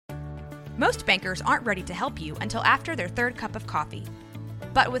Most bankers aren't ready to help you until after their third cup of coffee.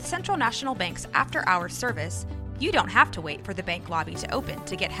 But with Central National Bank's after-hours service, you don't have to wait for the bank lobby to open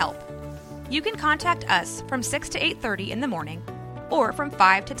to get help. You can contact us from 6 to 8:30 in the morning or from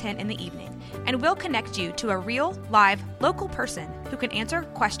 5 to 10 in the evening, and we'll connect you to a real, live, local person who can answer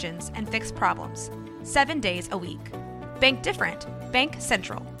questions and fix problems 7 days a week. Bank different. Bank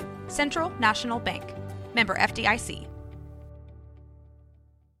Central. Central National Bank. Member FDIC.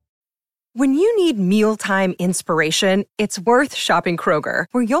 When you need mealtime inspiration, it's worth shopping Kroger,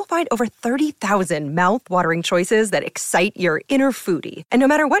 where you'll find over 30,000 mouth-watering choices that excite your inner foodie. And no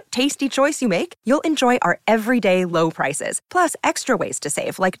matter what tasty choice you make, you'll enjoy our everyday low prices, plus extra ways to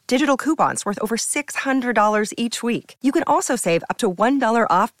save, like digital coupons worth over $600 each week. You can also save up to $1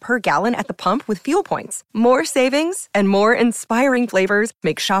 off per gallon at the pump with fuel points. More savings and more inspiring flavors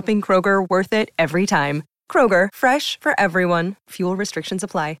make shopping Kroger worth it every time. Kroger, fresh for everyone. Fuel restrictions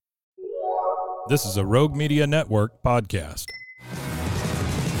apply. This is a Rogue Media Network podcast.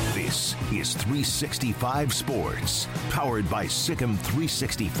 This is 365 Sports, powered by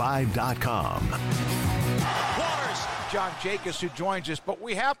Sikkim365.com. Waters, John Jakus, who joins us, but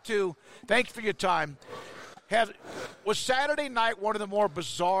we have to thank you for your time. Was Saturday night one of the more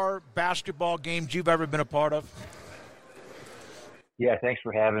bizarre basketball games you've ever been a part of? Yeah, thanks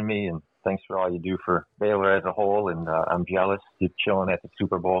for having me, and thanks for all you do for Baylor as a whole. And I'm jealous you're chilling at the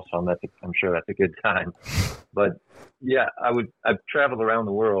Super Bowl, so I'm sure that's a good time. But yeah, I've traveled around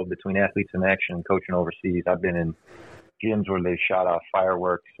the world between Athletes in Action and coaching overseas. I've been in gyms where they shot off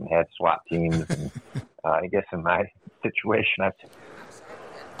fireworks and had SWAT teams. And I guess in my situation,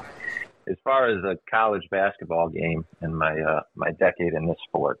 as far as a college basketball game in my decade in this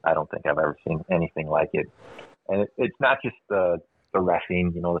sport, I don't think I've ever seen anything like it. And it's not just the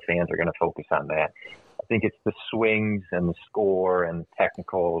reffing, the fans are going to focus on that. I think it's the swings and the score and the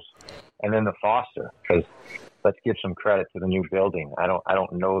technicals, and then the Foster, because let's give some credit to the new building. I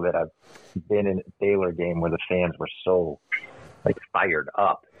don't know that I've been in a Baylor game where the fans were so fired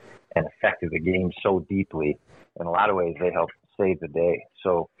up and affected the game so deeply. In a lot of ways, they helped save the day.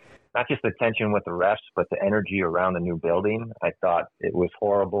 So not just the tension with the refs, but the energy around the new building. I thought it was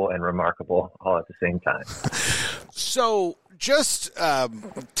horrible and remarkable all at the same time. So just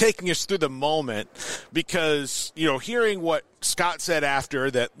taking us through the moment, because, hearing what Scott said after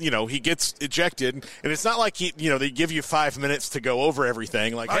that, he gets ejected, and it's not like they give you 5 minutes to go over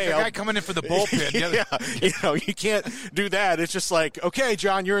everything. Like, hey, guy coming in for the bullpen. Yeah, you can't do that. It's just like, okay,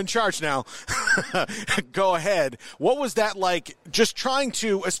 John, you're in charge now. Go ahead. What was that like? Just trying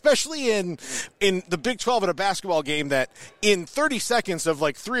to, especially in the Big 12 at a basketball game, that in 30 seconds of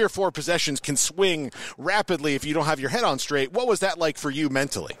 3 or 4 possessions can swing rapidly if you don't have your head on straight. What was that like for you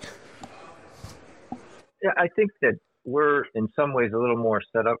mentally? Yeah, I think that we're in some ways a little more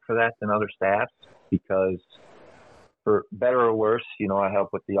set up for that than other staffs, because for better or worse, I help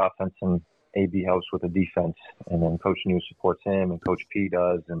with the offense and AB helps with the defense, and then Coach New supports him and Coach P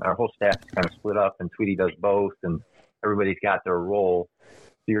does, and our whole staff is kind of split up, and Tweety does both, and everybody's got their role.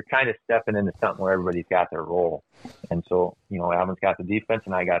 So you're kind of stepping into something where everybody's got their role. And so, Alvin's got the defense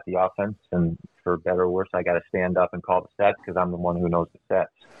and I got the offense, and for better or worse, I got to stand up and call the sets because I'm the one who knows the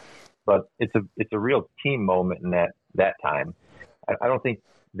sets. But it's a real team moment in that time. I don't think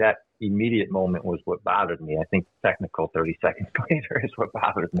that immediate moment was what bothered me. I think technical 30 seconds later is what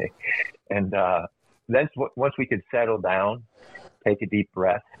bothered me. And then once we could settle down, take a deep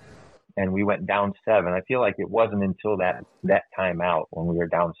breath, and we went down 7, I feel like it wasn't until that timeout when we were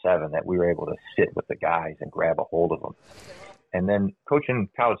down 7 that we were able to sit with the guys and grab a hold of them. And then coaching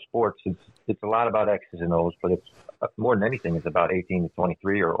college sports, it's a lot about X's and O's, but it's more than anything, it's about 18 to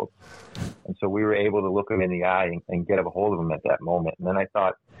 23-year-olds. And so we were able to look them in the eye and get a hold of them at that moment. And then I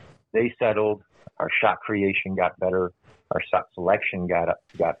thought they settled, our shot creation got better, our shot selection got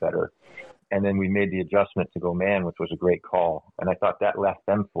better. And then we made the adjustment to go man, which was a great call. And I thought that left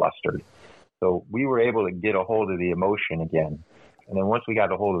them flustered. So we were able to get a hold of the emotion again. And then once we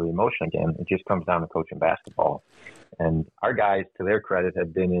got a hold of the emotion again, it just comes down to coaching basketball. And our guys, to their credit,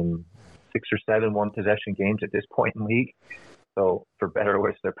 have been in 6 or 7 one-possession games at this point in league. So for better or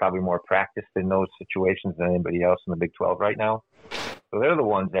worse, they're probably more practiced in those situations than anybody else in the Big 12 right now. So they're the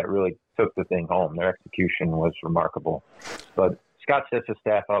ones that really took the thing home. Their execution was remarkable. But Scott sets the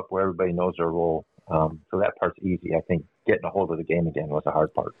staff up where everybody knows their role. So that part's easy. I think getting a hold of the game again was the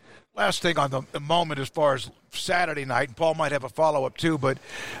hard part. Last thing on the moment as far as Saturday night, and Paul might have a follow-up too, but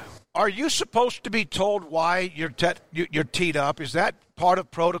are you supposed to be told why you're teed up? Is that part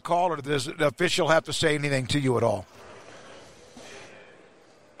of protocol, or does the official have to say anything to you at all?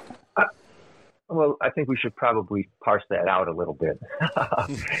 Well, I think we should probably parse that out a little bit.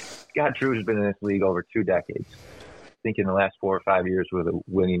 Scott Drew has been in this league over 2 decades. I think in the last 4 or 5 years, we're the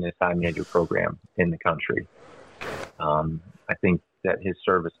winningest high major program in the country. I think that his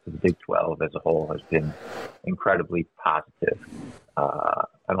service to the Big 12 as a whole has been incredibly positive.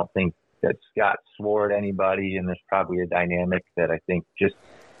 I don't think that Scott swore at anybody, and there's probably a dynamic that I think just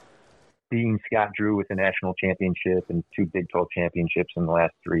being Scott Drew with a national championship and 2 Big 12 championships in the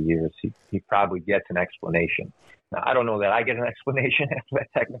last 3 years, he probably gets an explanation. Now, I don't know that I get an explanation after that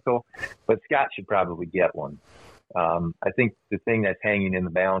technical, but Scott should probably get one. I think the thing that's hanging in the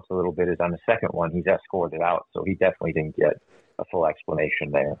balance a little bit is on the second one, he's escorted out, so he definitely didn't get a full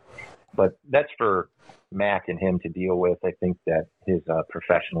explanation there. But that's for Mac and him to deal with. I think that his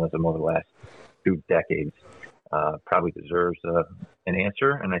professionalism over the last 2 decades probably deserves an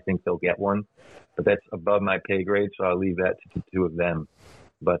answer, and I think they'll get one. But that's above my pay grade, so I'll leave that to the 2 of them.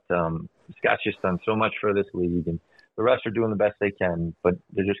 But Scott's just done so much for this league, and the rest are doing the best they can, but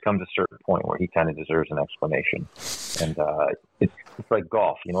there just comes a certain point where he kind of deserves an explanation. And it's like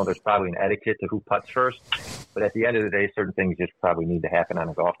golf. There's probably an etiquette to who putts first, but at the end of the day, certain things just probably need to happen on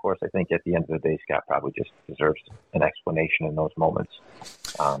a golf course. I think at the end of the day, Scott probably just deserves an explanation in those moments.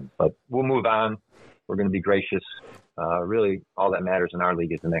 But we'll move on. We're going to be gracious. Really, all that matters in our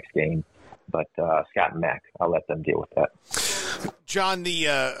league is the next game. But Scott and Mac, I'll let them deal with that. John,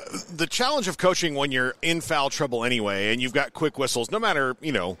 the challenge of coaching when you're in foul trouble anyway, and you've got quick whistles, no matter,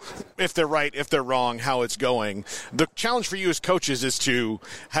 if they're right, if they're wrong, how it's going, the challenge for you as coaches is to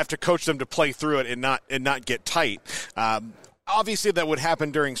have to coach them to play through it and not get tight. Obviously that would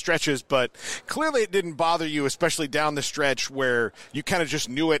happen during stretches, but clearly it didn't bother you, especially down the stretch where you kind of just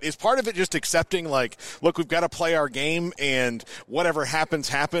knew it. Is part of it just accepting, like, look, we've got to play our game, and whatever happens,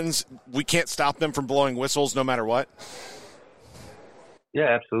 happens. We can't stop them from blowing whistles no matter what? Yeah,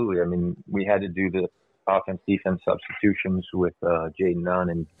 absolutely. I mean, we had to do the offense-defense substitutions with Jaden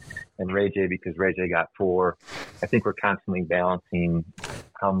Nunn and Ray J because Ray J got 4. I think we're constantly balancing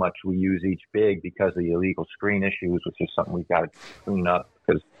how much we use each big because of the illegal screen issues, which is something we've got to clean up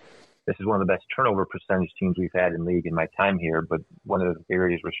because this is one of the best turnover percentage teams we've had in league in my time here. But one of the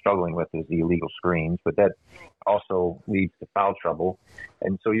areas we're struggling with is the illegal screens, but that also leads to foul trouble.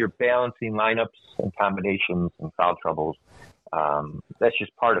 And so you're balancing lineups and combinations and foul troubles. That's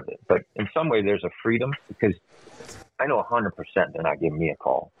just part of it. But in some way, there's a freedom because I know 100% they're not giving me a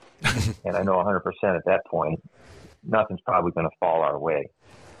call. And I know 100% at that point, nothing's probably going to fall our way.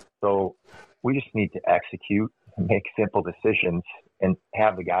 So we just need to execute and make simple decisions and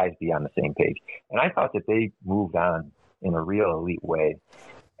have the guys be on the same page. And I thought that they moved on in a real elite way.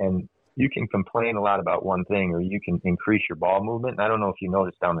 And you can complain a lot about one thing or you can increase your ball movement. And I don't know if you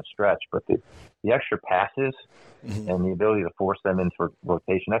noticed down the stretch, but the extra passes and the ability to force them into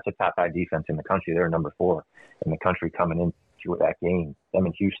rotation, that's a top 5 defense in the country. They're number 4 in the country coming into that game. Them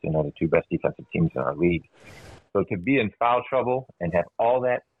and Houston are the 2 best defensive teams in our league. So to be in foul trouble and have all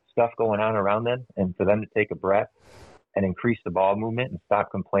that stuff going on around them and for them to take a breath and increase the ball movement and stop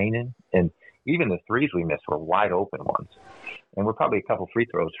complaining. And even the threes we missed were wide open ones. And we're probably a couple free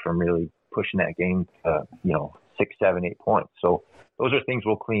throws from really pushing that game to, 6, 7, 8 points. So those are things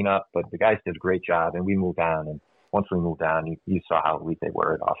we'll clean up, but the guys did a great job and we moved on. And once we moved on, you saw how elite they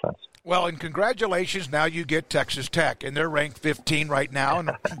were at offense. Well, and congratulations. Now you get Texas Tech, and they're ranked 15 right now,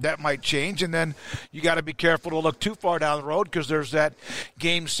 and that might change. And then you got to be careful to look too far down the road because there's that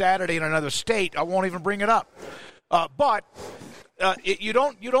game Saturday in another state. I won't even bring it up. But you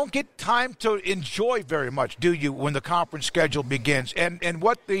don't get time to enjoy very much, do you, when the conference schedule begins? And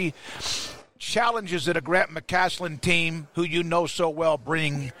what the challenges that a Grant McCaslin team, who you know so well,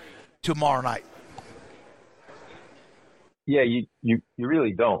 bring tomorrow night? Yeah, you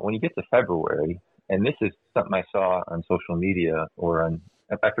really don't. When you get to February, and this is something I saw on social media or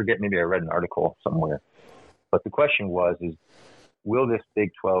I forget, maybe I read an article somewhere, but the question is will this Big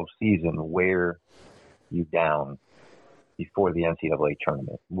 12 season wear you down before the NCAA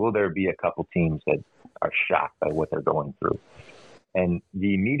tournament? Will there be a couple teams that are shocked by what they're going through? And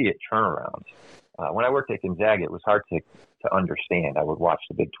the immediate turnaround, when I worked at Gonzaga, it was hard to understand. I would watch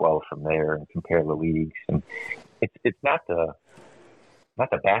the Big 12 from there and compare the leagues. And it's not the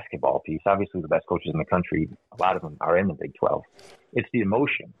basketball piece. Obviously, the best coaches in the country, a lot of them are in the Big 12. It's the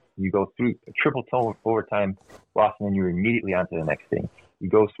emotion. You go through a triple overtime loss, and then you're immediately on to the next thing. You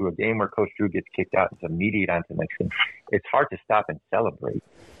go through a game where Coach Drew gets kicked out, it's immediate on to the next thing. It's hard to stop and celebrate.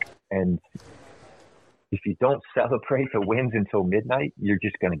 And if you don't celebrate the wins until midnight, you're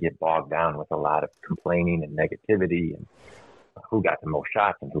just going to get bogged down with a lot of complaining and negativity and who got the most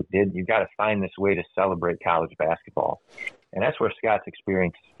shots and who didn't. You've got to find this way to celebrate college basketball. And that's where Scott's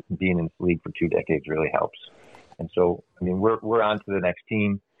experience being in this league for 2 decades really helps. And so, I mean, we're on to the next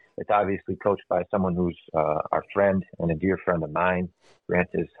team. It's obviously coached by someone who's our friend and a dear friend of mine. Grant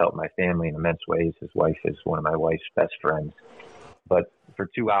has helped my family in immense ways. His wife is one of my wife's best friends. But for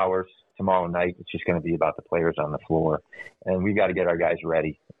 2 hours tomorrow night, it's just going to be about the players on the floor. And we've got to get our guys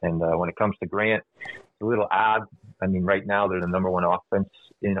ready. And when it comes to Grant, it's a little odd. I mean, right now they're the number 1 offense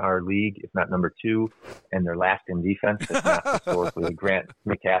in our league, if not number 2, and they're last in defense. It's not historically a Grant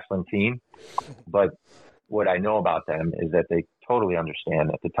McCaslin team. But what I know about them is that they totally understand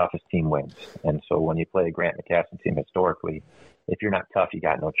that the toughest team wins. And so when you play a Grant McCaslin team historically, if you're not tough, you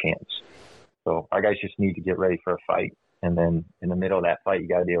got no chance. So our guys just need to get ready for a fight. And then in the middle of that fight, you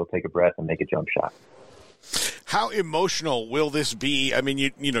got to be able to take a breath and make a jump shot. How emotional will this be? I mean,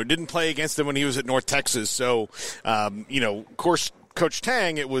 you know, didn't play against him when he was at North Texas. So, of course, Coach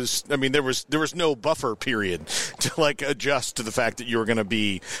Tang, it was, I mean, there was no buffer period to like adjust to the fact that you were going to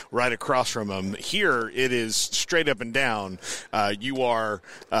be right across from him. Here, it is straight up and down. You are,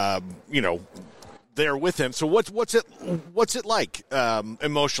 there with him. So what's it like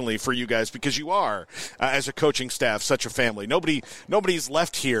emotionally for you guys? Because you are, as a coaching staff, such a family. Nobody's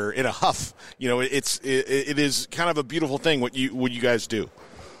left here in a huff. You know, it is kind of a beautiful thing what you guys do.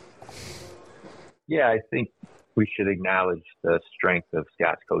 Yeah, I think we should acknowledge the strength of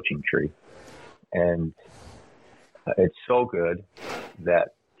Scott's coaching tree. And it's so good that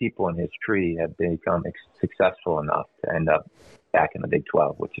people in his tree have become successful enough to end up back in the Big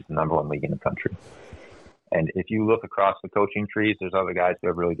 12, which is the number 1 league in the country. And if you look across the coaching trees, there's other guys who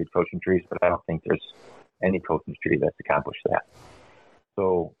have really good coaching trees, but I don't think there's any coaching tree that's accomplished that.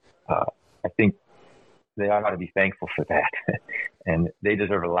 So I think they ought to be thankful for that. And they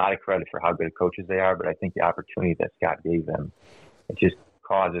deserve a lot of credit for how good coaches they are, but I think the opportunity that Scott gave them, it just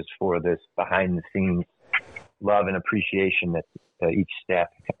causes for this behind-the-scenes love and appreciation that each staff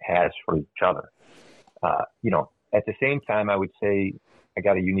has for each other. At the same time, I would say I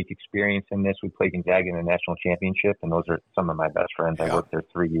got a unique experience in this. We played Gonzaga in the national championship, and those are some of my best friends. I worked there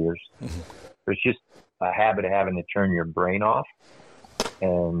 3 years. There's just a habit of having to turn your brain off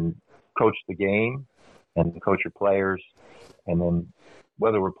and coach the game and coach your players. And then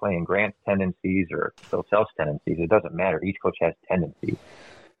whether we're playing Grant's tendencies or Phil Self's tendencies, it doesn't matter. Each coach has tendencies.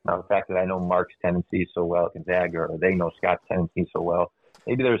 Now, the fact that I know Mark's tendencies so well at Gonzaga, or they know Scott's tendencies so well,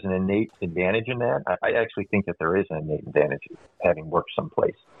 maybe there's an innate advantage in that. I actually think that there is an innate advantage having worked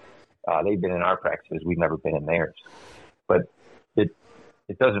someplace. They've been in our practices. We've never been in theirs. But it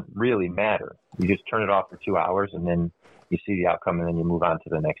doesn't really matter. You just turn it off for 2 hours, and then you see the outcome, and then you move on to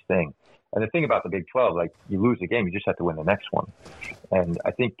the next thing. And the thing about the Big 12, like, you lose a game, you just have to win the next one. And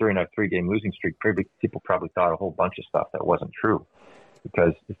I think during our 3-game losing streak, people probably thought a whole bunch of stuff that wasn't true.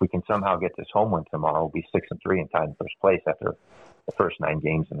 Because if we can somehow get this home win tomorrow, we'll be 6-3 and tied in first place after the first 9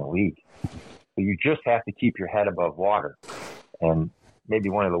 games in the league. So you just have to keep your head above water. And maybe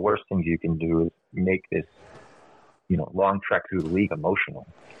one of the worst things you can do is make this, long trek through the league emotional.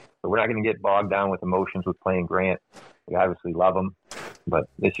 So we're not going to get bogged down with emotions with playing Grant. We obviously love him, but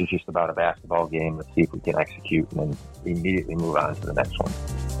this is just about a basketball game. Let's see if we can execute and then immediately move on to the next one.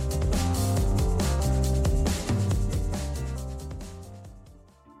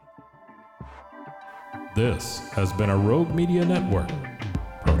 This has been a Rogue Media Network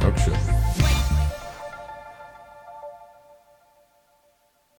production.